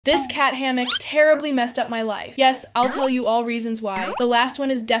This cat hammock terribly messed up my life. Yes, I'll tell you all reasons why. The last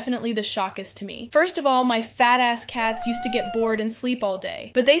one is definitely the shockest to me. First of all, my fat-ass cats used to get bored and sleep all day,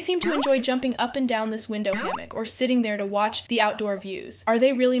 but they seem to enjoy jumping up and down this window hammock or sitting there to watch the outdoor views. Are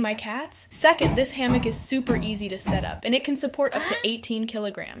they really my cats? Second, this hammock is super easy to set up, and it can support up to 18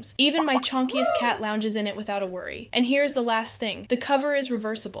 kilograms. Even my chonkiest cat lounges in it without a worry. And here's the last thing. The cover is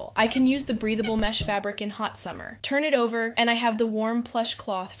reversible. I can use the breathable mesh fabric in hot summer. Turn it over, and I have the warm plush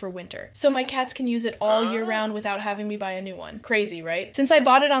cloth for winter. So my cats can use it all year round without having me buy a new one. Crazy, right? Since I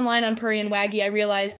bought it online on Purry and Waggy, I realized